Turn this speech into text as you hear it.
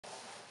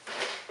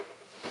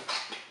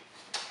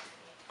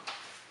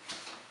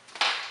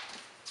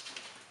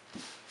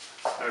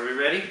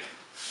ready?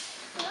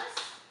 Yes.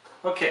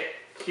 Okay,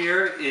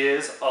 here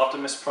is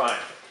Optimus Prime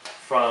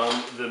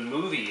from the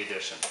movie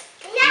edition.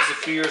 Yeah. He's a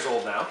few years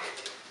old now.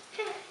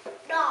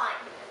 9.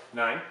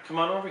 9. Come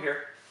on over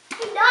here.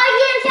 9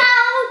 years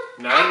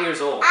old. 9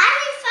 years old. I think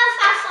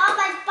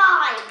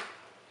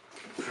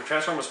For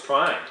Transformers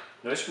Prime.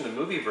 No, it's from the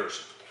movie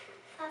version.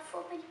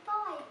 Transformers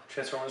Prime.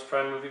 Transformers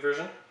Prime movie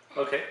version?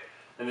 Okay.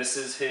 And this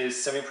is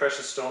his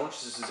semi-precious stone,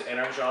 which is his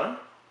energon.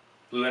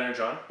 Blue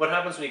energon. What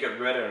happens when you get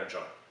red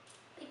energon?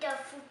 We go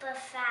super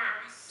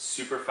fast.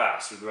 Super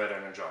fast with red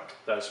energon.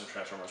 That is from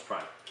Transformers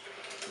Prime.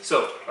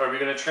 So, are we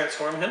going to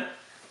transform him?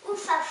 Who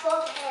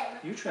transformed him?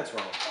 You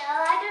transform him. No,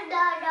 I do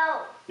not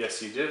know.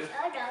 Yes, you do.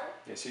 No.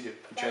 Yes, you do.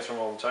 You transform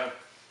all the time.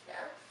 No.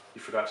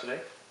 You forgot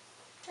today?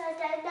 So I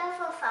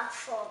never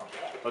transformed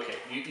him. Okay,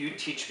 you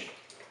teach me.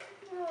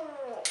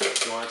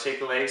 You want to take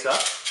the legs up?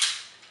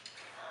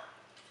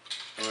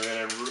 And we're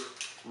going to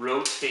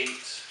rotate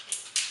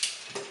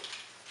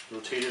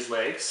his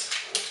legs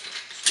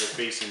so they're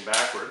facing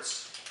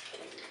backwards.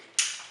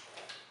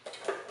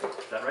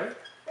 Is that right?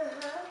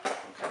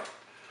 Okay.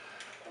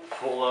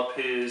 Pull up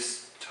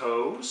his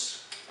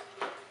toes.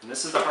 And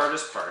this is the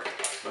hardest part.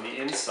 On the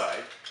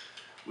inside,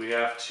 we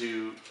have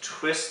to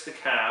twist the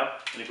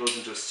cab and it goes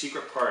into a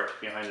secret part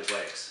behind his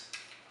legs.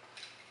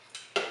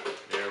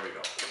 There we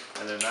go.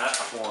 And then that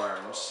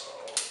forms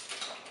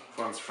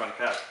the front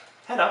cab.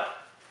 Head up.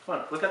 Come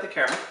on, look at the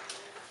camera.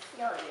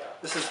 No.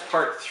 This is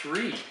part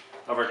 3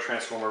 of our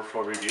Transformer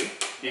Toy Review.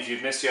 If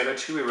you've missed the other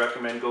 2, we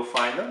recommend go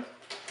find them.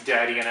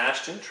 Daddy and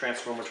Ashton,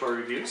 Transformer Toy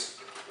Reviews.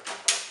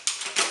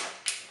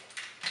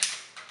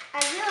 I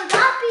will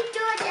not be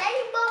doing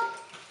anymore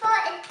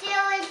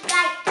until it's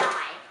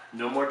nighttime.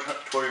 No more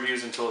toy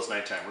reviews until it's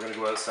nighttime. We're going to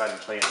go outside and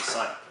play in the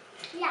sun.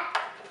 Yeah.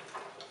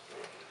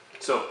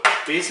 So,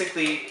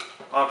 basically,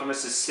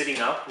 Optimus is sitting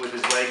up with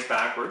his legs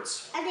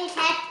backwards. And his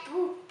head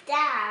pooped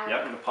down. Yep,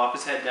 I'm going to pop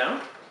his head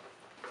down.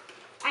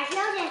 I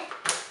showed it.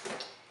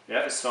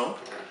 Yeah, it's stone.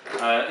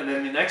 And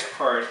then the next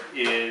part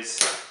is,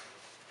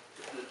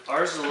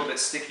 ours is a little bit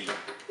sticky.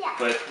 Yeah.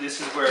 But this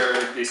is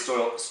where they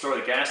store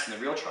the gas in the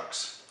real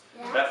trucks.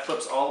 Yeah. That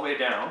flips all the way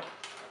down,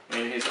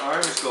 and his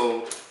arms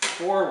go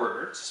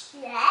forwards,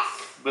 Yes.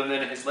 but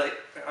then his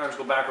arms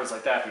go backwards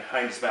like that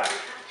behind his back.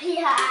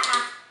 Yeah.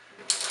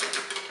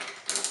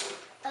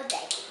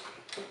 Okay.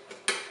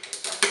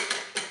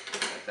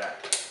 Like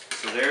that.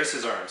 So there's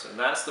his arms, and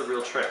that's the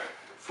real trick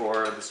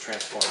for this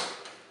transformer.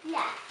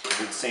 Yeah. Do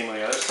the same on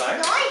the other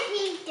side. So I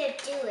need to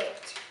do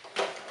it.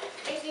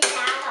 This is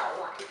another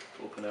one.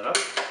 Open it up.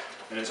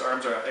 And his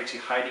arms are actually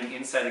hiding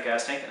inside the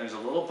gas tank, and there's a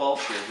little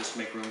bulge here just to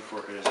make room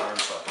for his arm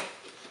socket.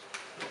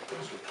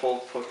 So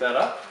poke that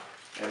up,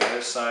 and the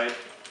other side,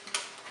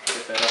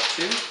 get that up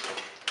too.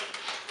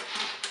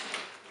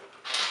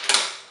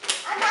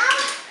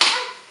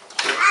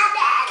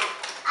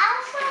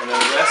 And then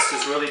the rest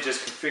is really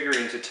just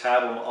configuring to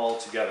tab them all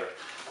together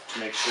to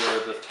make sure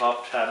the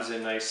top tabs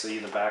in nicely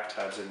and the back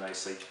tabs in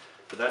nicely.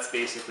 But that's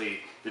basically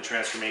the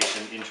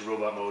transformation into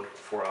robot mode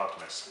for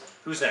Optimus.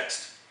 Who's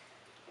next?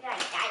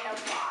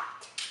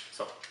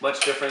 So,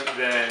 much different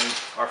than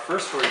our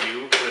first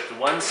review with the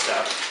one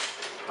step.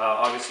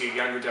 Obviously a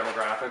younger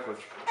demographic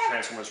with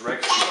Transformers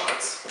Rex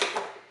robots.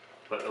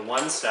 But the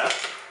one step.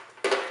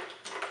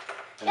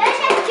 And There's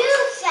a 2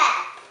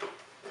 step.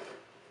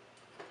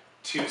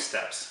 2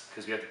 steps,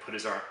 because we have to put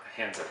his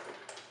hands up.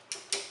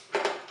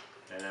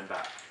 And then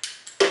back.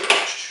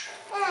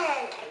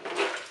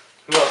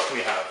 Who else do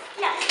we have?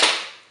 Yes.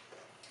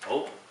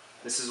 Oh,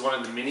 this is one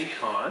of the mini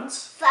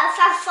cons.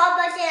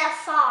 Transformers in a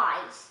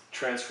 5.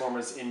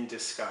 Transformers in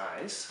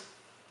disguise.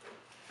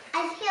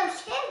 And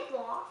here's him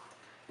one.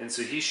 And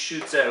so he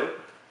shoots out,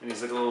 and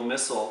he's like a little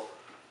missile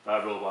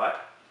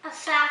robot. A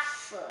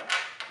Fracture.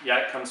 Yeah,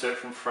 it comes out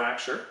from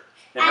Fracture.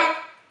 And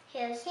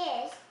here's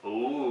his.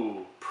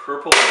 Oh,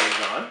 purple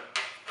energon.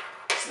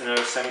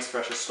 Another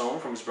semi-precious stone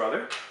from his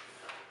brother.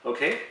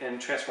 Okay, and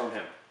transform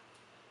him.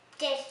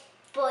 This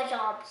boy's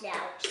arms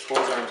out. Just pull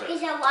his arms out.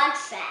 He's a 1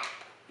 step.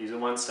 He's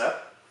in 1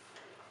 step.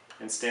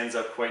 And stands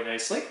up quite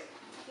nicely.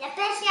 Yeah,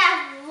 but you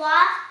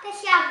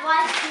have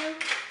 1, 2,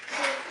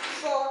 3,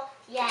 4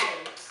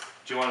 legs.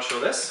 Do you want to show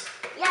this?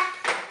 Yeah.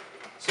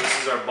 So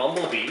this is our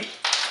Bumblebee.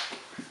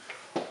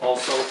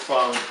 Also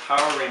from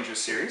Power Rangers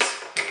series.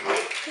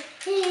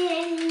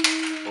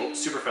 Oh,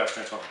 super fast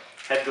transform.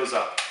 Head goes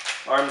up.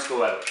 Arms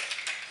go out.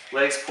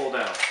 Legs pull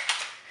down.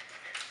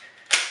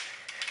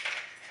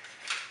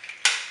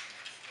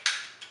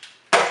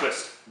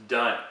 Twist.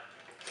 Done.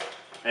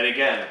 And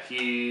again,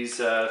 he's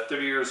 30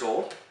 years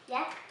old.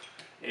 Yeah.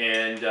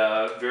 And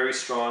very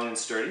strong and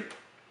sturdy.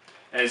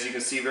 As you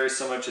can see, very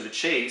similar to the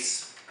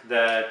Chase,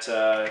 that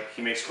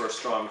he makes for a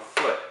strong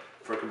foot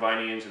for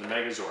combining into the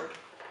Megazord.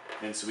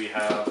 And so we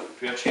have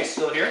Chase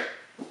still here?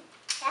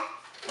 Yeah.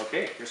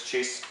 Okay, here's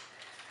Chase.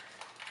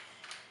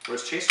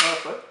 Where's Chase on a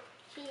foot?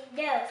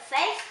 No,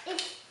 face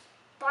is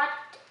but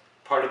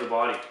Part of the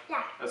body.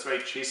 yeah. That's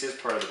right, Chase is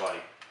part of the body.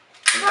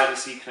 And how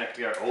does he connect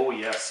together? Oh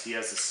yes, he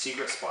has the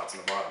secret spots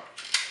on the bottom.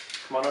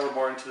 Come on over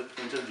more into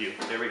the view.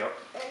 There we go.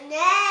 And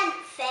then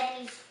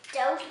Febby's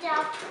those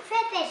down,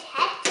 flip his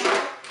head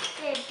down,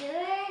 then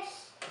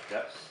this,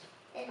 Yep.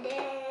 and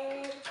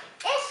then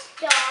this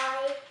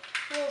guy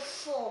will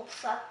fall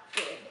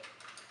something.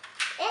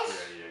 This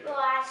There you go.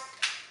 was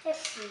his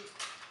feet.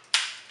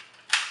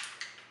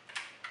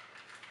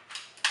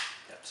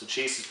 Yep. So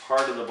Chase is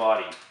part of the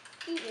body,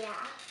 Yeah.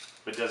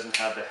 but doesn't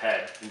have the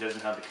head and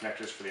doesn't have the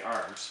connectors for the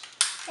arms.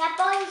 That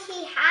boy,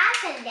 he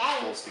has a leg.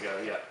 Pulls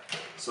together, yeah.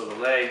 So the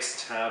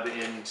legs tab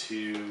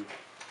into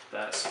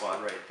that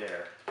spot right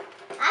there.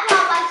 I'm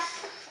on my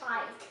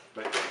side.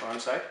 Right, arm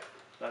side?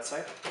 That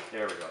side?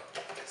 There we go.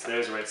 So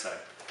there's the right side.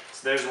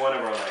 So there's one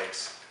of our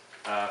legs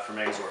for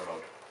Megazord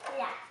mode.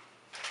 Yeah.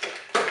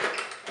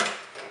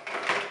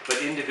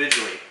 But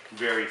individually,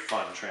 very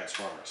fun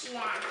Transformers.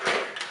 Yeah.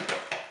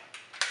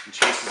 And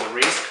Chase is a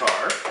race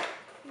car.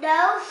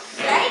 No,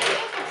 Snake is a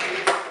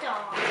police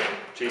dog.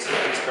 Chase is a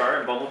police car,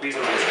 and Bumblebee's a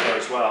race car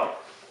as well.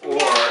 Or, you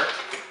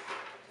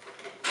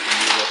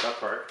move that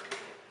part,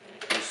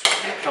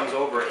 it comes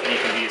over and he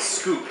can be a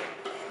scoop.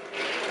 A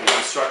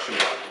construction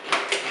block.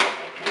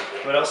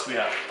 What else do we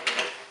have?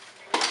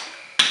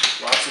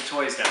 Lots of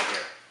toys down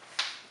here.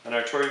 And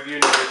our toy review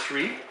number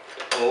 3.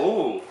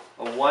 Oh,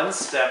 a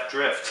one-step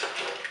drift.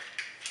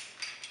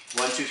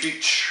 1, 2, 3.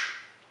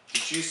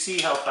 Did you see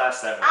how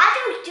fast that went?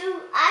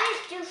 I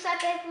just do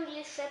something when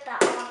you flip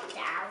that arm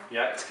down.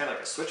 Yeah, it's kind of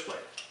like a switchblade.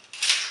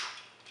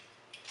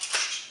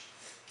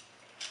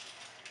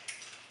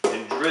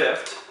 And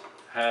drift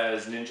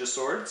has ninja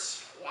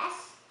swords. Yes.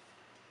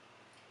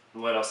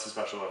 And what else is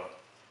special about them?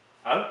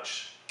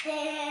 Ouch.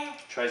 Yeah.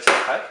 Tries to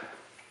cut.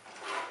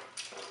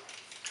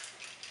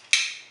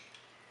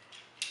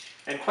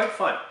 And quite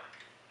fun.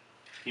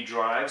 He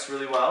drives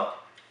really well.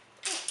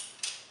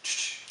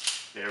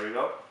 There we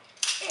go.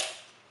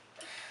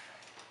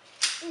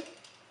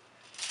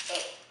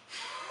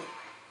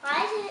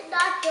 Why is it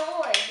not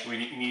going? We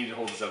need to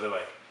hold this other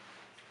leg.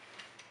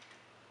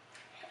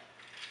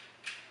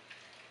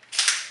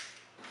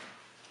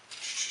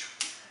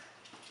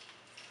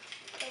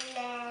 And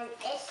then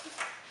it's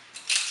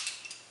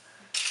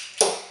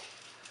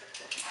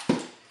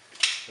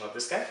You want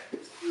this guy?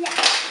 yeah.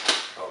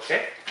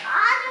 Okay.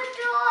 Other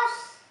doors.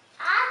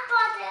 I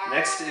got it.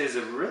 Next is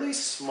a really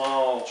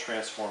small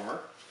Transformer.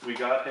 We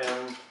got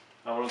him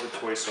on one of the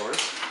toy stores.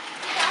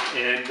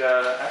 And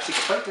actually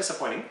quite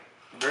disappointing.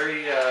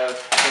 Very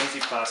flimsy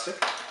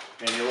plastic.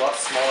 And a lot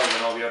smaller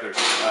than all the others.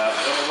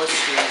 I don't know what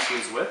series he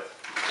was with.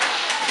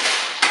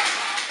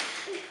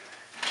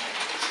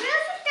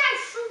 Where's that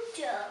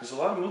shooter? There's a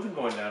lot of movement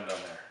going down there.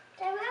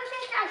 Then where's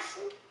that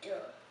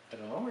shooter? I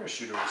don't know where a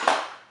shooter is.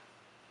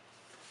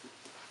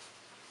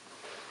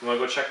 You want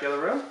to go check the other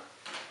room?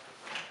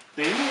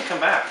 Then you need to come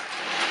back.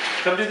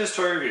 Come do this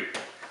toy review.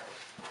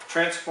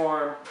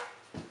 Transform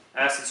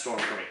Acid Storm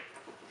for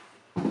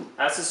me.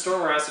 Acid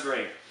Storm or Acid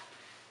Rain?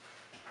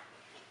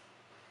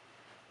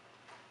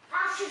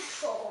 That's a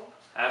phone.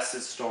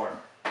 Acid Storm.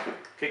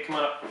 Okay, come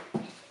on up.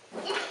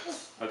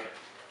 Okay.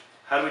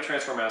 How do we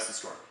transform Acid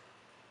Storm?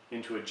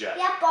 Into a jet.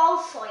 Yeah,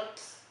 ball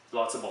joints.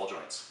 Lots of ball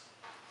joints.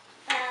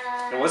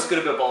 And what's good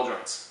about ball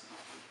joints?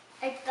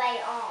 It's by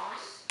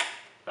us.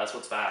 That's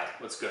what's bad.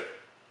 What's good?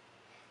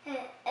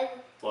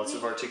 Lots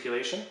of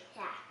articulation.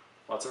 Yeah.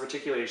 Lots of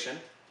articulation.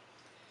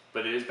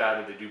 But it is bad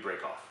that they do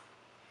break off.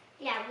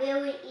 Yeah,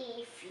 really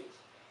easy.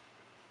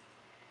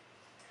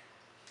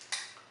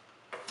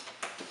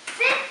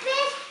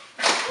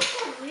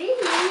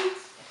 Really?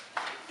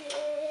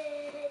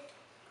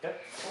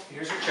 Yep.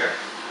 Here's your chair.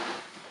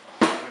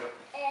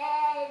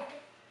 And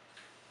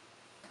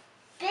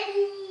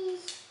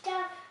Benny's the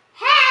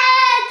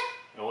head.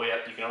 Oh yeah,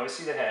 you can always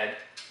see the head,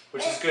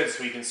 which is good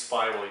so he can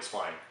spy while he's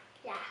flying.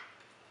 Yeah.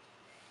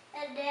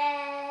 And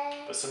then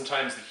But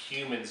sometimes the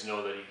humans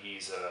know that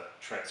he's a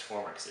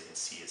transformer because they can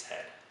see his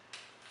head.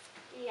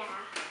 yeah.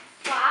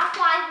 So that's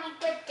why we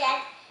put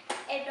that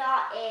in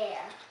our air.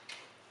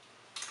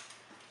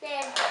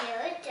 Then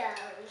here it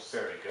goes.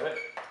 Very good.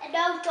 And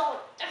those don't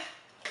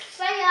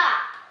stay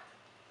up.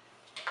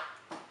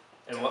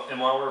 And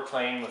while we're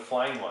playing with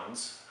flying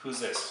ones, who's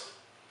this?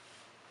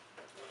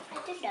 I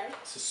don't know.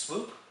 This is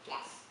Swoop,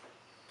 Yes.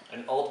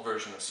 an alt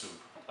version of Swoop.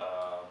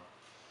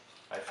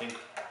 I think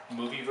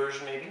movie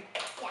version maybe.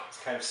 Yeah. It's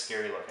kind of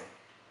scary looking.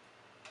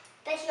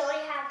 But she only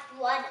has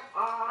one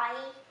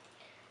eye.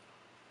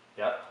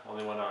 Yep,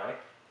 only one eye.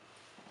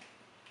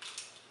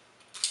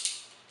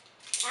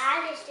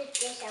 And it's just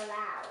this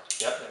around.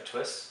 Yep, that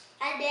twists.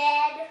 And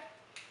then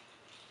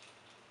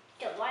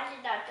the one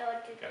is not going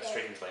to Gotta do.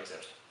 straighten his legs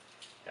out.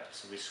 Yeah,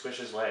 so we squish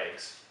his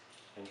legs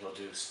and he'll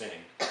do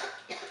spinning.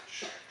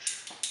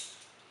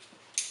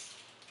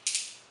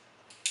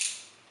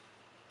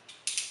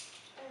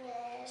 And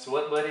then So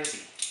what is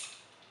he?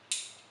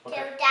 Okay.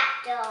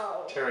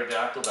 pterodactyl.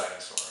 Pterodactyl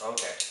dinosaur,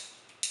 okay.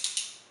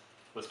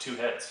 With 2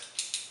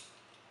 heads.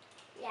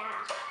 Yeah.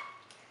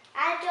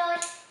 And then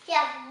he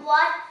has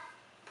one.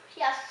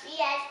 He has 3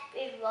 heads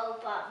in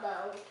robot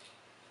mode.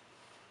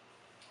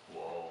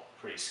 Whoa,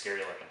 pretty scary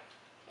looking.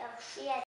 He has 3 heads.